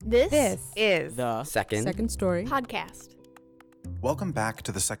This is The Second Story podcast. Welcome back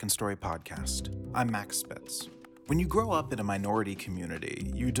to the Second Story podcast. I'm Max Spitz. When you grow up in a minority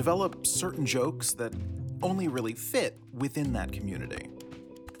community, you develop certain jokes that only really fit within that community.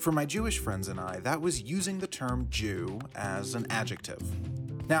 For my Jewish friends and I, that was using the term Jew as an adjective.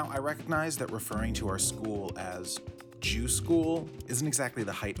 Now, I recognize that referring to our school as Jew School isn't exactly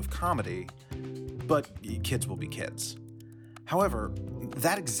the height of comedy, but kids will be kids. However,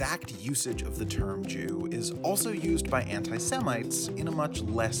 that exact usage of the term Jew is also used by anti-Semites in a much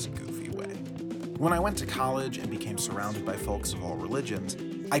less goofy way. When I went to college and became surrounded by folks of all religions,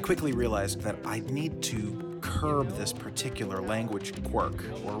 I quickly realized that I'd need to curb this particular language quirk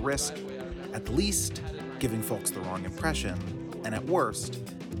or risk, at the least, giving folks the wrong impression, and at worst,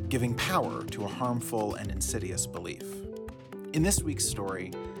 giving power to a harmful and insidious belief. In this week's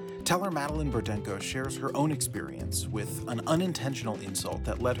story, teller Madeline Burdenko shares her own experience with an unintentional insult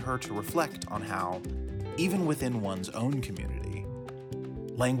that led her to reflect on how, even within one's own community,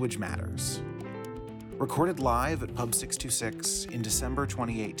 language matters. Recorded live at Pub 626 in December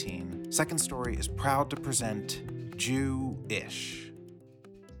 2018, Second Story is proud to present Jew-ish.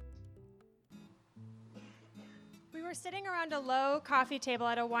 We were sitting around a low coffee table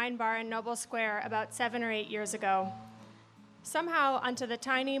at a wine bar in Noble Square about 7 or 8 years ago. Somehow, onto the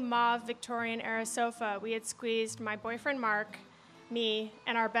tiny mauve Victorian-era sofa, we had squeezed my boyfriend Mark, me,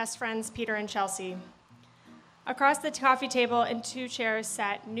 and our best friends Peter and Chelsea. Across the coffee table in 2 chairs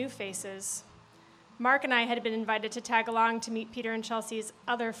sat new faces. Mark and I had been invited to tag along to meet Peter and Chelsea's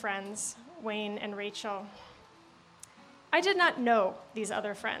other friends, Wayne and Rachel. I did not know these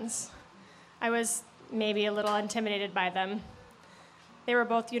other friends. I was maybe a little intimidated by them. They were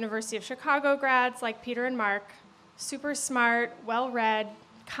both University of Chicago grads like Peter and Mark, super smart, well-read,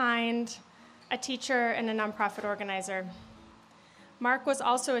 kind, a teacher, and a nonprofit organizer. Mark was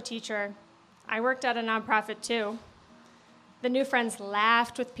also a teacher. I worked at a nonprofit too. The new friends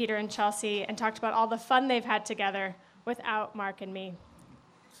laughed with Peter and Chelsea and talked about all the fun they've had together without Mark and me.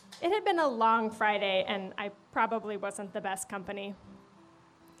 It had been a long Friday, and I probably wasn't the best company.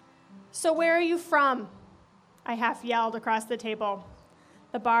 "So where are you from?" I half yelled across the table.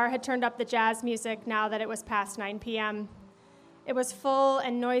 The bar had turned up the jazz music now that it was past 9 p.m. It was full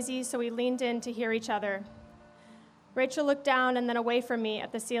and noisy, so we leaned in to hear each other. Rachel looked down and then away from me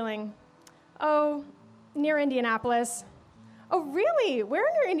at the ceiling. "Oh, near Indianapolis." "Oh, really? Where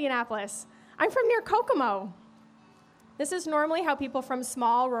near Indianapolis?" "I'm from near Kokomo." This is normally how people from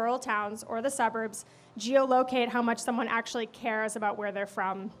small rural towns or the suburbs geolocate how much someone actually cares about where they're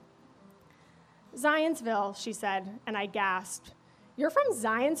from. "Zionsville," she said, and I gasped. "You're from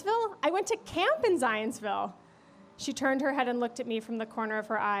Zionsville? I went to camp in Zionsville." She turned her head and looked at me from the corner of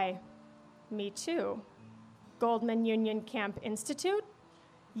her eye. "Me too. Goldman Union Camp Institute?"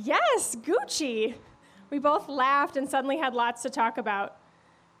 "Yes, Gucci." We both laughed and suddenly had lots to talk about.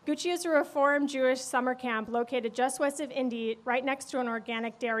 Gucci is a Reform Jewish summer camp located just west of Indy, right next to an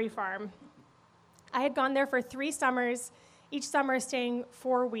organic dairy farm. I had gone there for 3 summers, each summer staying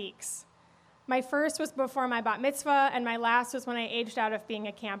 4 weeks. My first was before my bat mitzvah, and my last was when I aged out of being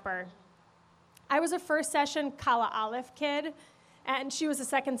a camper. I was a first session Kala Aleph kid, and she was a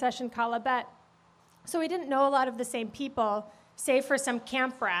second session Kala Bet. So we didn't know a lot of the same people, save for some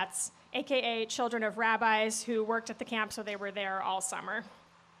camp brats, AKA children of rabbis who worked at the camp, so they were there all summer.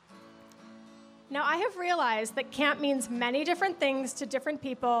 Now, I have realized that camp means many different things to different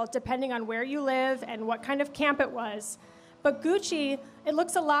people, depending on where you live and what kind of camp it was. But Gucci, it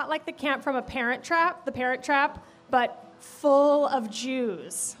looks a lot like the camp from The Parent Trap, but full of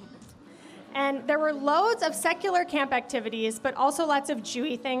Jews. And there were loads of secular camp activities, but also lots of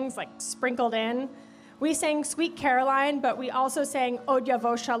Jewy things like sprinkled in. We sang Sweet Caroline, but we also sang Od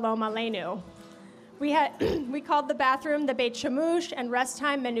Yavo Shalom Aleinu. We called the bathroom the Beit Shemush and rest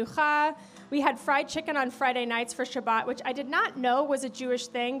time Menucha. We had fried chicken on Friday nights for Shabbat, which I did not know was a Jewish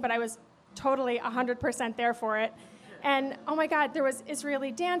thing, but I was totally 100% there for it. And oh my God, there was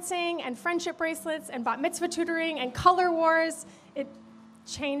Israeli dancing and friendship bracelets and bat mitzvah tutoring and color wars. It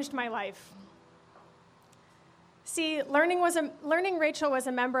changed my life. See, learning Rachel was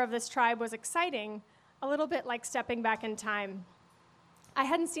a member of this tribe was exciting, a little bit like stepping back in time. I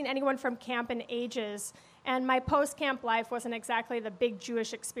hadn't seen anyone from camp in ages, and my post-camp life wasn't exactly the big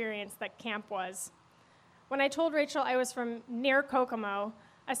Jewish experience that camp was. When I told Rachel I was from near Kokomo,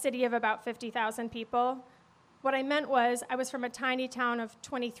 a city of about 50,000 people, what I meant was I was from a tiny town of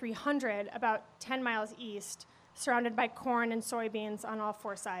 2,300, about 10 miles east, surrounded by corn and soybeans on all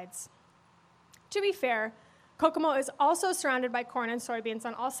 4 sides. To be fair, Kokomo is also surrounded by corn and soybeans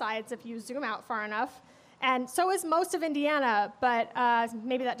on all sides if you zoom out far enough, And so is most of Indiana, but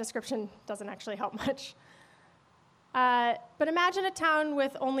maybe that description doesn't actually help much. But imagine a town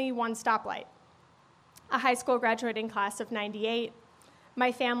with only one stoplight, a high school graduating class of 98,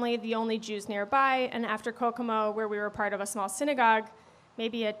 my family the only Jews nearby, and after Kokomo, where we were part of a small synagogue,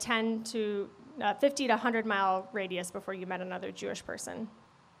 maybe a 50 to 100-mile radius before you met another Jewish person.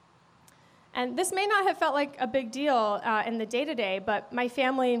 And this may not have felt like a big deal in the day-to-day, but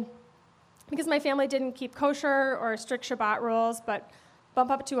because my family didn't keep kosher or strict Shabbat rules, but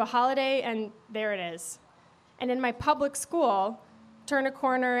bump up to a holiday, and there it is. And in my public school, turn a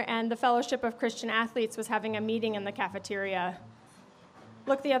corner, and the Fellowship of Christian Athletes was having a meeting in the cafeteria.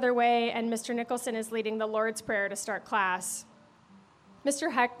 Look the other way, and Mr. Nicholson is leading the Lord's Prayer to start class.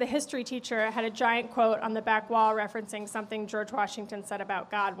 Mr. Heck, the history teacher, had a giant quote on the back wall referencing something George Washington said about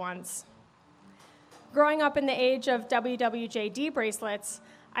God once. Growing up in the age of WWJD bracelets,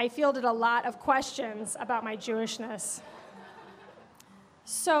 I fielded a lot of questions about my Jewishness.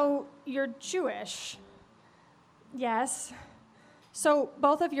 So, you're Jewish? Yes. So,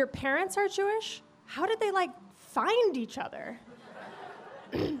 both of your parents are Jewish? How did they, find each other?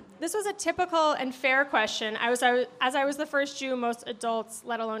 This was a typical and fair question, as I was the first Jew most adults,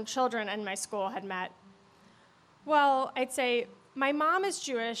 let alone children, in my school had met. Well, I'd say, my mom is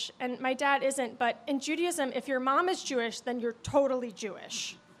Jewish and my dad isn't, but in Judaism, if your mom is Jewish, then you're totally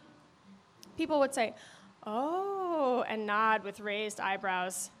Jewish. People would say, oh, and nod with raised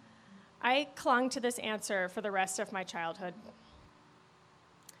eyebrows. I clung to this answer for the rest of my childhood.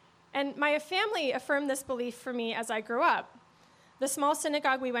 And my family affirmed this belief for me as I grew up. The small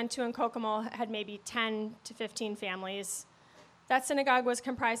synagogue we went to in Kokomo had maybe 10 to 15 families. That synagogue was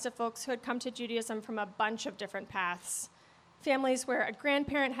comprised of folks who had come to Judaism from a bunch of different paths. Families where a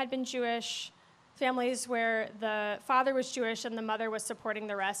grandparent had been Jewish, families where the father was Jewish and the mother was supporting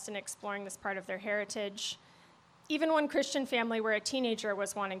the rest and exploring this part of their heritage. Even one Christian family where a teenager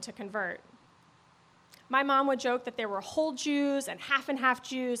was wanting to convert. My mom would joke that there were whole Jews and half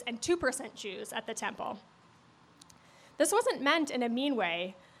Jews and 2% Jews at the temple. This wasn't meant in a mean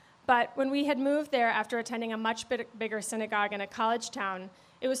way, but when we had moved there after attending a much bigger synagogue in a college town,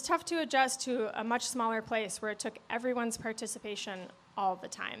 it was tough to adjust to a much smaller place where it took everyone's participation all the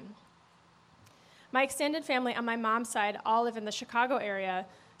time. My extended family on my mom's side all live in the Chicago area,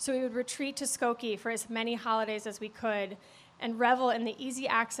 so we would retreat to Skokie for as many holidays as we could and revel in the easy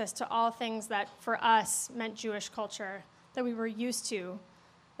access to all things that, for us, meant Jewish culture, that we were used to,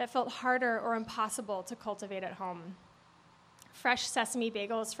 that felt harder or impossible to cultivate at home. Fresh sesame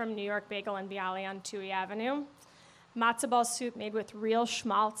bagels from New York Bagel and Bialy on Touhy Avenue, matzo ball soup made with real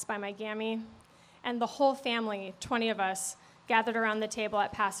schmaltz by my Gammy, and the whole family, 20 of us, gathered around the table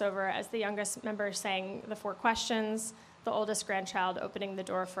at Passover as the youngest member sang the 4 questions, the oldest grandchild opening the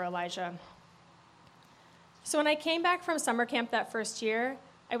door for Elijah. So when I came back from summer camp that first year,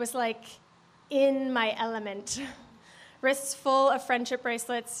 I was in my element. Wrists full of friendship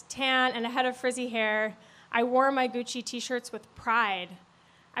bracelets, tan, and a head of frizzy hair. I wore my Gucci t-shirts with pride.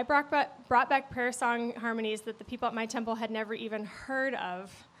 I brought back prayer song harmonies that the people at my temple had never even heard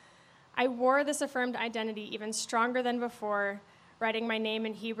of. I wore this affirmed identity even stronger than before, writing my name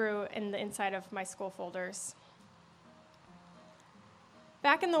in Hebrew in the inside of my school folders.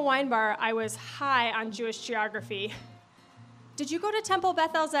 Back in the wine bar, I was high on Jewish geography. Did you go to Temple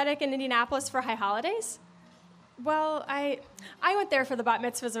Beth El Zedek in Indianapolis for high holidays? Well, I went there for the bat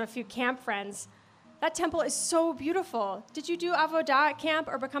mitzvahs of a few camp friends. That temple is so beautiful. Did you do avodah at camp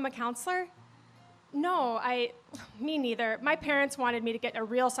or become a counselor? No, me neither. My parents wanted me to get a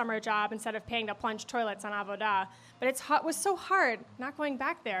real summer job instead of paying to plunge toilets on avodah, but it was so hard not going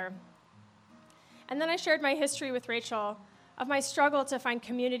back there. And then I shared my history with Rachel of my struggle to find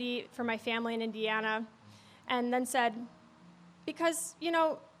community for my family in Indiana, and then said, because,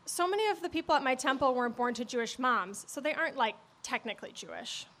 so many of the people at my temple weren't born to Jewish moms, so they aren't, technically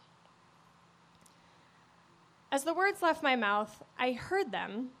Jewish. As the words left my mouth, I heard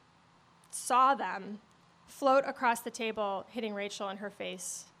them, saw them, float across the table, hitting Rachel in her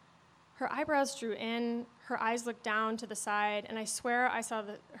face. Her eyebrows drew in, her eyes looked down to the side, and I swear I saw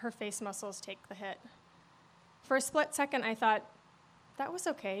her face muscles take the hit. For a split second, I thought, that was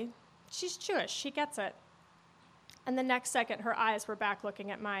okay. She's Jewish, she gets it. And the next second, her eyes were back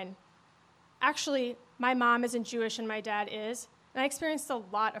looking at mine. Actually, my mom isn't Jewish and my dad is, and I experienced a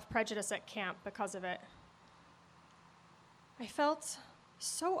lot of prejudice at camp because of it. I felt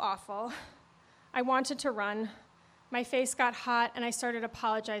so awful. I wanted to run. My face got hot, and I started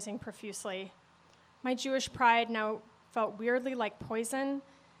apologizing profusely. My Jewish pride now felt weirdly like poison,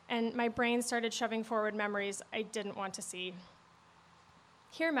 and my brain started shoving forward memories I didn't want to see.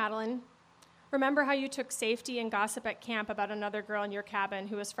 Here, Madeline, Remember how you took safety and gossip at camp about another girl in your cabin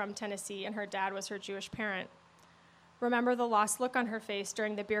who was from Tennessee and her dad was her Jewish parent. Remember the lost look on her face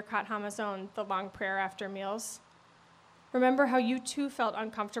during the Birkat Hamazon, the long prayer after meals. Remember how you too felt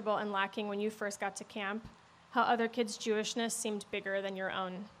uncomfortable and lacking when you first got to camp, how other kids' Jewishness seemed bigger than your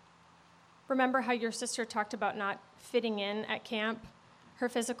own. Remember how your sister talked about not fitting in at camp, her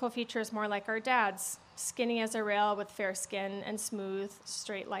physical features more like our dad's, skinny as a rail with fair skin and smooth,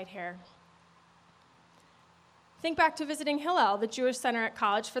 straight, light hair. Think back to visiting Hillel, the Jewish center at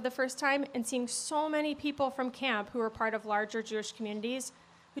college, for the first time and seeing so many people from camp who were part of larger Jewish communities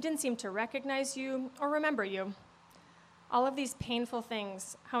who didn't seem to recognize you or remember you. All of these painful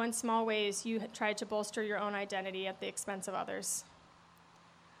things, how in small ways you had tried to bolster your own identity at the expense of others.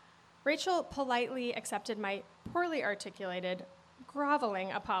 Rachel politely accepted my poorly articulated,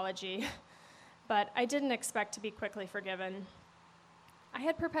 groveling apology, but I didn't expect to be quickly forgiven. I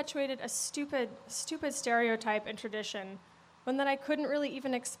had perpetuated a stupid stereotype and tradition, one that I couldn't really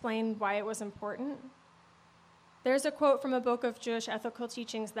even explain why it was important. There's a quote from a book of Jewish ethical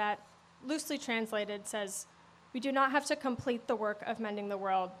teachings that, loosely translated, says, "We do not have to complete the work of mending the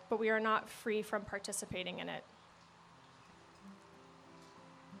world, but we are not free from participating in it."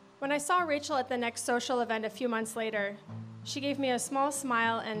 When I saw Rachel at the next social event a few months later, she gave me a small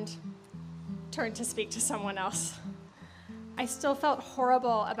smile and turned to speak to someone else. I still felt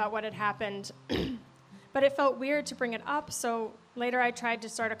horrible about what had happened, but it felt weird to bring it up, so later I tried to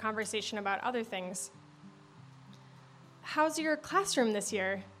start a conversation about other things. "How's your classroom this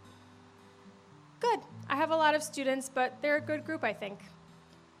year?" "Good. I have a lot of students, but they're a good group, I think."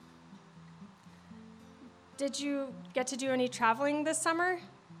 "Did you get to do any traveling this summer?"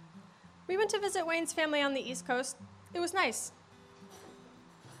 "We went to visit Wayne's family on the East Coast. It was nice."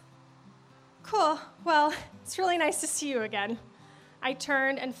 "Cool. Well, it's really nice to see you again." I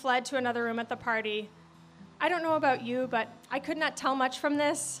turned and fled to another room at the party. I don't know about you, but I could not tell much from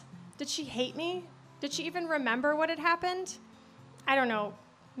this. Did she hate me? Did she even remember what had happened? I don't know.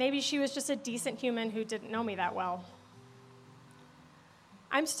 Maybe she was just a decent human who didn't know me that well.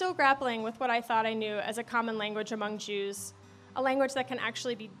 I'm still grappling with what I thought I knew as a common language among Jews, a language that can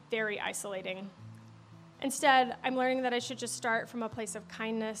actually be very isolating. Instead, I'm learning that I should just start from a place of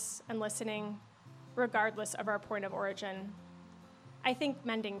kindness and listening, regardless of our point of origin. I think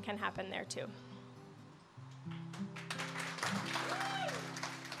mending can happen there too.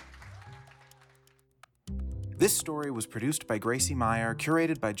 This story was produced by Gracie Meyer,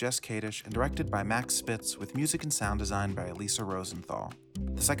 curated by Jess Kadish, and directed by Max Spitz, with music and sound design by Elisa Rosenthal.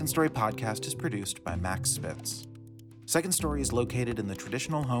 The Second Story podcast is produced by Max Spitz. Second Story is located in the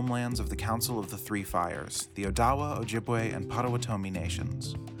traditional homelands of the Council of the Three Fires, the Odawa, Ojibwe, and Potawatomi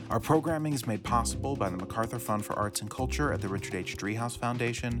nations. Our programming is made possible by the MacArthur Fund for Arts and Culture at the Richard H. Driehaus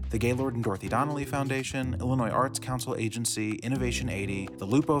Foundation, the Gaylord and Dorothy Donnelly Foundation, Illinois Arts Council Agency, Innovation 80, the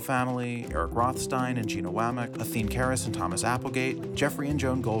Lupo family, Eric Rothstein and Gina Wamick, Athene Karras and Thomas Applegate, Jeffrey and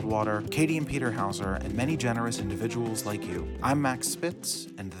Joan Goldwater, Katie and Peter Hauser, and many generous individuals like you. I'm Max Spitz,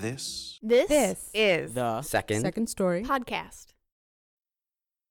 and this is the Second Story podcast.